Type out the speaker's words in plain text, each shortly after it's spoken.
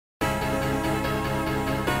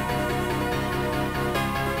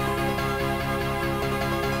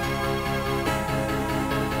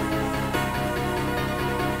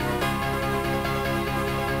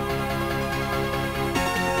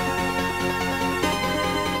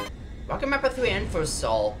Welcome MAP03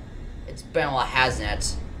 Infersol. It's been a while, hasn't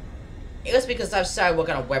it? It was because I've started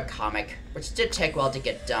working on a webcomic, which did take a while to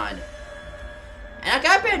get done. And I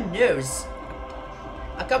got bad news.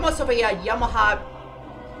 I got myself a Yamaha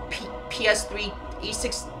PS3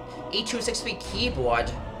 E263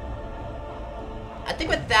 keyboard. I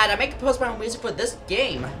think with that, I may compose my own music for this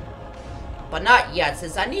game. But not yet,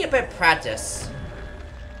 since I need a bit of practice.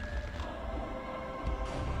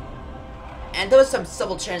 And there was some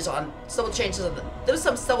subtle changes on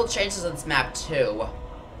this map too.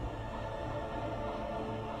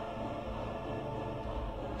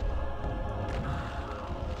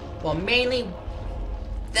 Well, mainly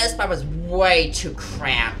this map was way too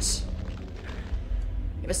cramped.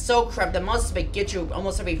 It was so cramped that monsters would get you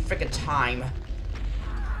almost every freaking time.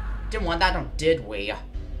 Didn't want that, did we?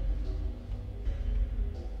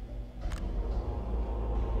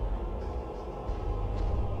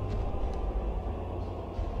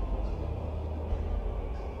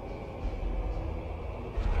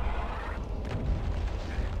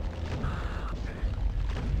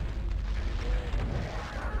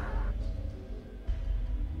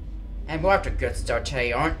 And we're after a good start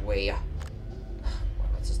today, aren't we?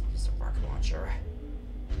 What's this? It's a rocket launcher.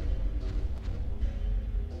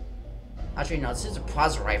 Actually, no, this is a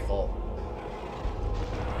plasma rifle.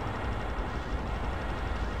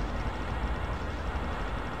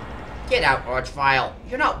 Get out, Archvile.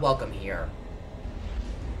 You're not welcome here.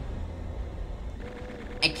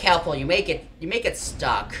 And careful, you make it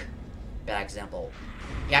stuck. Bad example.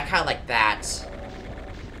 Yeah, kind of like that.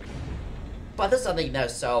 But there's something there,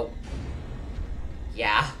 so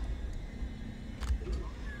yeah.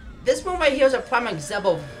 This one right here is a prime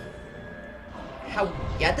example of how,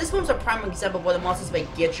 yeah, this one's a prime example of where the monsters may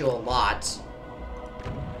get you a lot.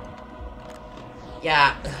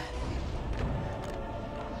 Yeah.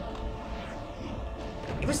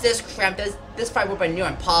 If it was this cramped, this fight would have been near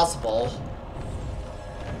impossible.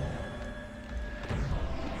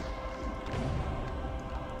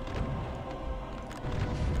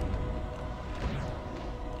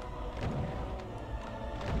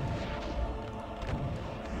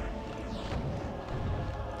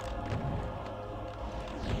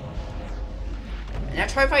 And I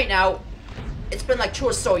try right now. It's been like 2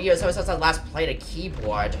 or so years ever since I last played a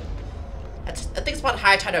keyboard. I think it's about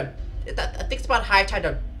high time to. I think it's about high time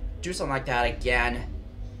to do something like that again.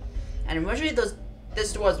 And originally,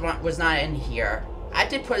 this was not in here. I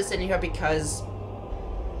did put this in here because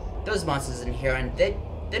those monsters in here, and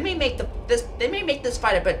they may make this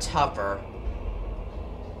fight a bit tougher.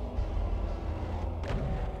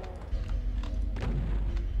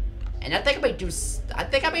 And I think I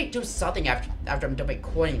may do something after I'm done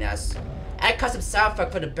recording this. Add a custom sound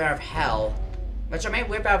effect for the Bear of Hell, which I may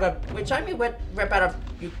rip out of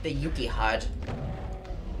the Yuki HUD.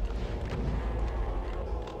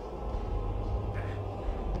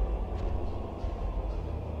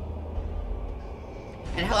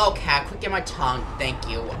 And hello, cat. Quick, get my tongue. Thank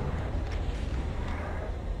you.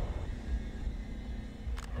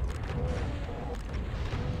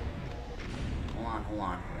 Hold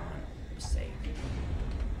on. Save.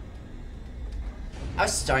 I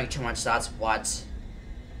was starting too much, that's what.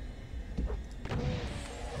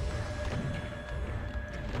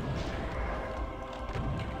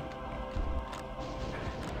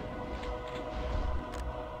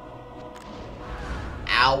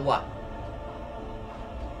 Ow.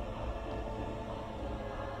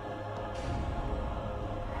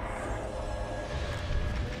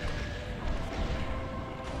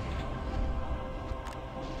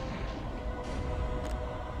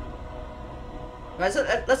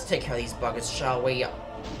 Let's take care of these buggers, shall we?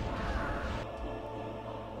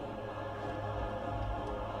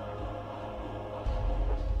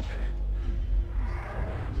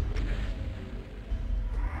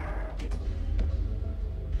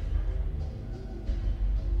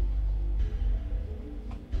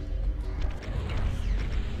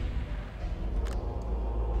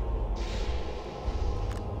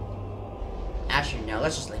 Actually, no,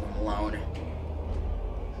 let's just leave him alone.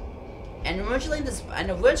 And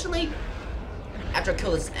originally, after I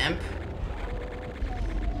kill this imp,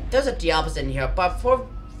 there's a Diablos in here, but for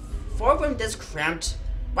him this cramped,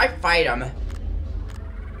 why fight him?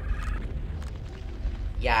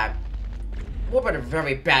 Yeah, what about a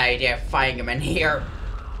very bad idea fighting him in here?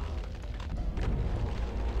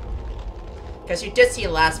 Because you did see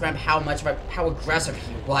last map how aggressive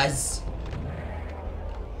he was.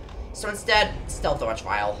 So instead, stealth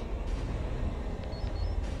Archvile.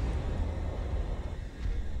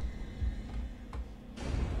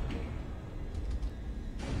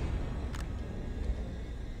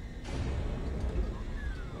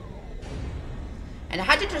 And I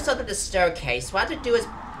had to do something to the staircase. What I had to do is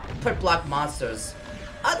put block monsters.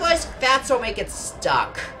 Otherwise, Fats will make it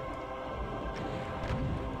stuck.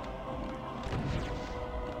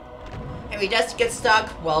 And if he does get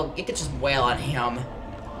stuck, well, you could just wail on him.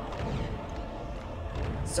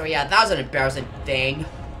 So yeah, that was an embarrassing thing.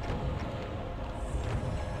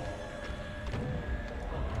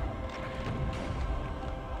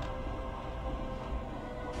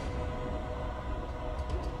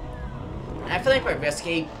 And I feel like quite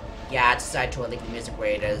risky. Yeah, I decided to leave the music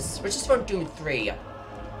where it is. Which is from Doom 3,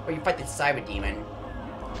 where you fight the Cyber Demon.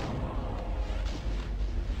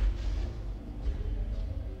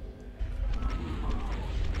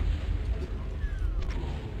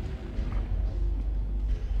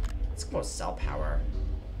 Let's go cell power.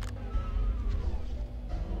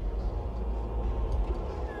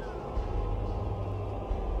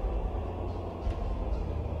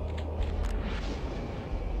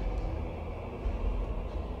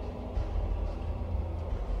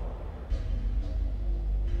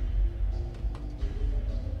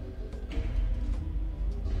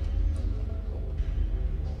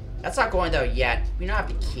 That's not going though yet. We don't have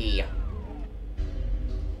the key.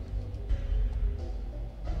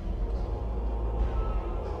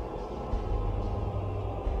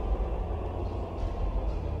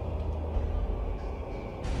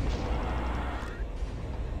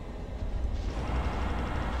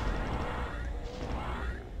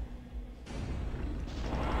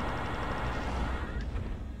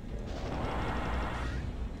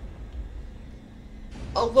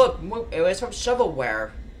 Oh look, it was from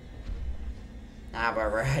shovelware. Nah,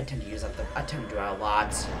 whatever. I tend to use that. I tend to do that a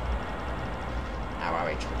lot. Nah,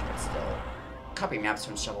 already church, but still. Copy maps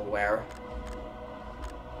from shovelware.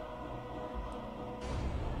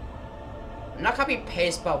 Not copy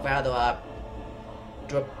paste, but rather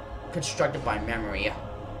do it constructed by memory.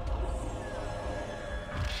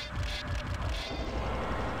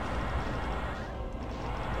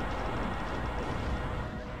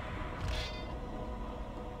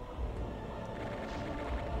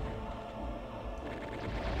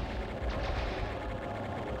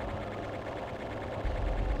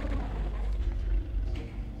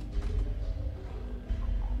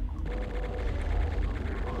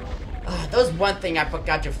 That was one thing I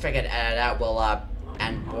forgot to figure out will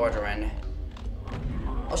end bordering.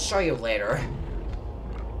 I'll show you later.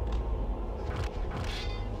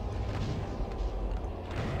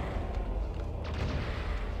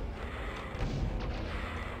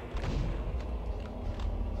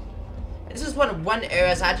 This is one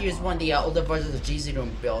area I had to use one of the older versions of GZ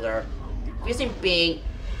Room Builder. Reason being,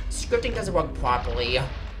 scripting doesn't work properly.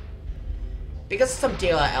 Because of some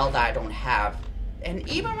DLL that I don't have. And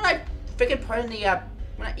even when I freaking put in the,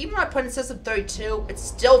 even when I put in System 32, it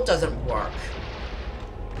still doesn't work.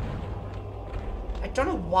 I don't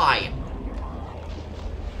know why.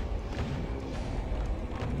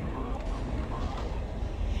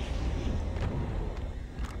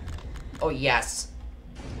 Oh yes.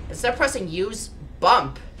 Instead of pressing use,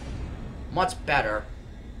 bump. Much better.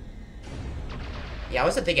 Yeah, I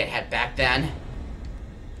wasn't thinking ahead back then.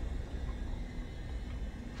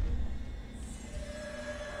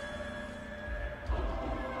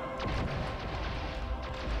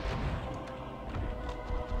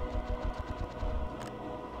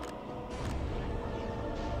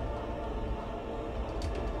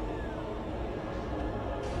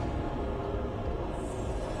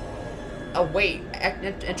 Oh wait,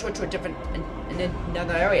 enter into a different, in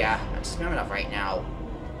another area. I just remember that right now.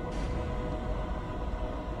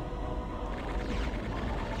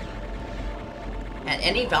 And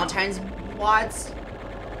any Valentine's WADs?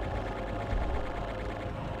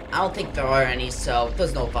 I don't think there are any, so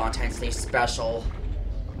there's no Valentine's Day special.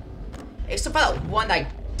 Except for that one I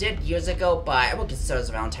did years ago, but I won't consider it as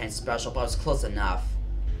a Valentine's special, but it was close enough.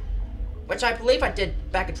 Which I believe I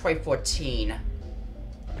did back in 2014.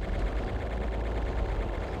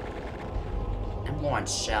 I'm low on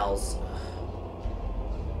shells.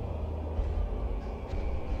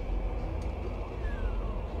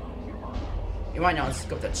 You might know, let's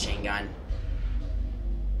go with the chain gun.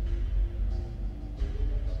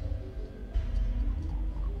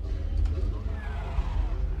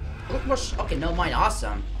 Look more okay, no mind,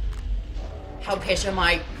 awesome. How patient am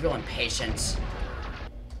I? Real impatient.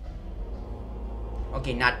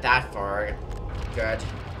 Okay, not that far. Good.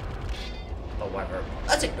 But whatever.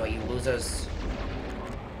 Let's ignore you, losers.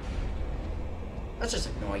 Let's just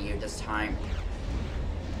ignore you this time.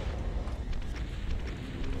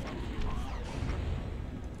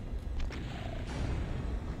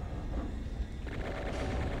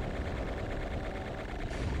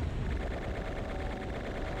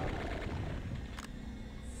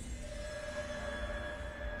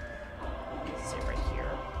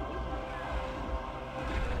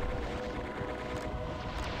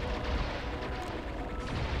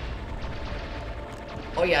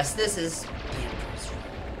 Oh yes, this is the Infersol.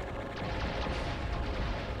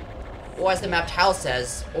 Or as the map title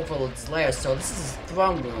says, Overlord's lair, so this is his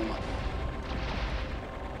throne room.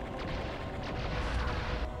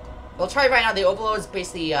 We'll try right now, the Overlord is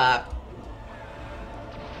basically, I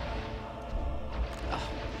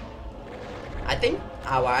think,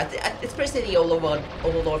 it's basically the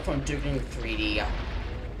Overlord from Duke Nukem 3D.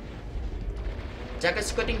 Jack is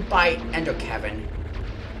squinting by Ender Kevin.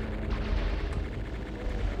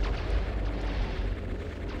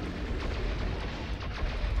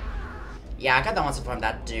 Yeah, I got the answer from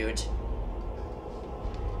that dude.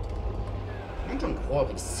 I'm doing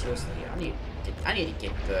horribly, seriously. I need to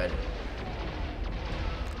get good.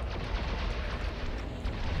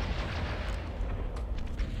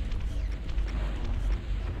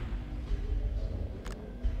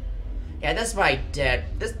 Yeah, this is what I did.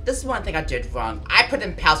 This is one thing I did wrong. I put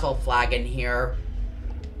Impossible Flag in here.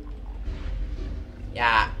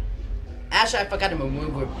 Yeah. Actually, I forgot to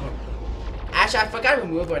remove her. Actually, I forgot to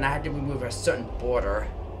remove her, and I had to remove a certain border.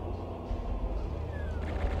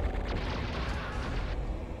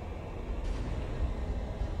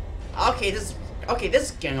 Okay, this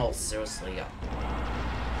is getting old, seriously.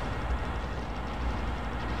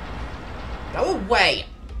 Go away!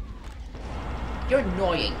 You're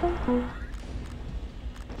annoying.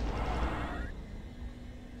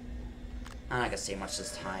 I'm not gonna say much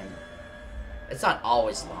this time. It's not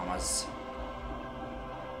always llamas.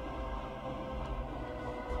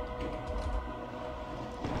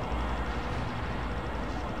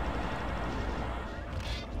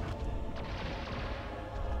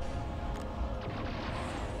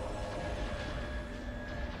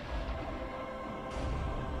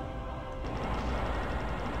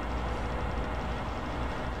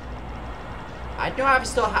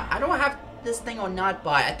 I don't have this thing or not,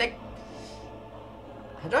 but I think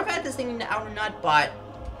I don't know if I had this thing out or not, but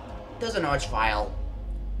there's an arch file.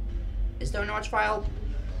 Is there an arch file?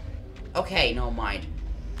 Okay, no mind.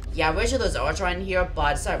 Yeah, originally there's arch right in here, but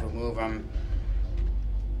I decided to remove them.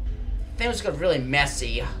 Things got really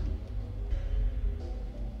messy.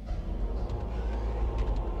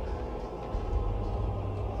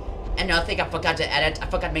 And I think I forgot to edit. I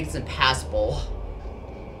forgot to make this impassable.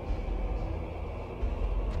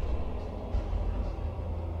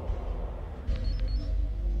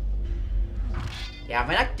 Yeah, I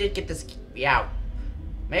mean, I did get this key. Yeah.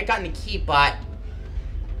 May have gotten the key, but...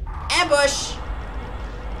 Ambush!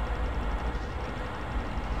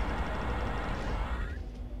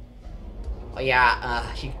 Oh, yeah,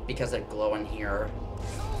 because of glow in here.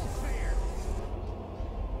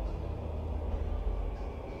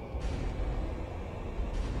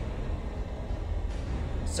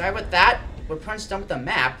 Sorry about that. We're pretty much done with the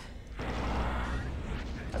map.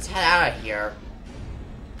 Let's head out of here.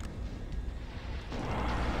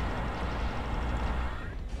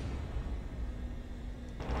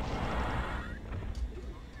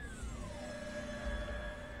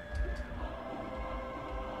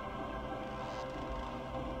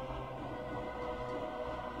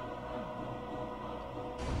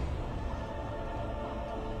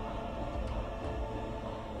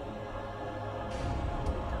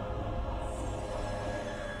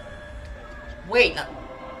 Wait,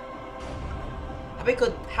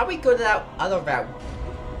 how we go to that other route?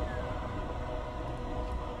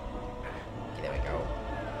 Okay, there we go.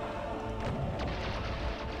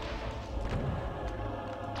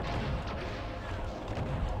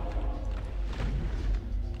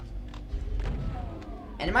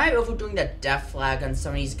 And am I overdoing the death flag on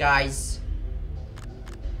some of these guys?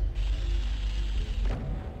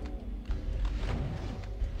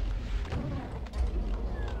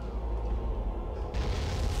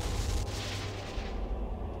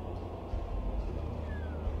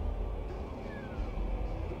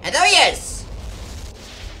 And there he is!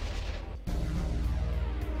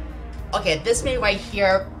 Okay, this man right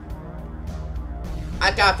here, I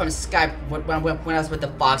got from Skype when I was with the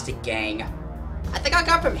Foxy gang. I think I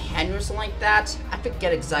got from Henry or something like that. I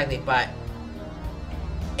forget exactly, but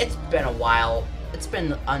it's been a while. It's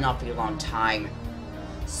been an awfully long time.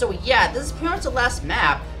 So yeah, this is pretty much the last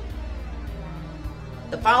map.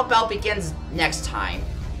 The final battle begins next time.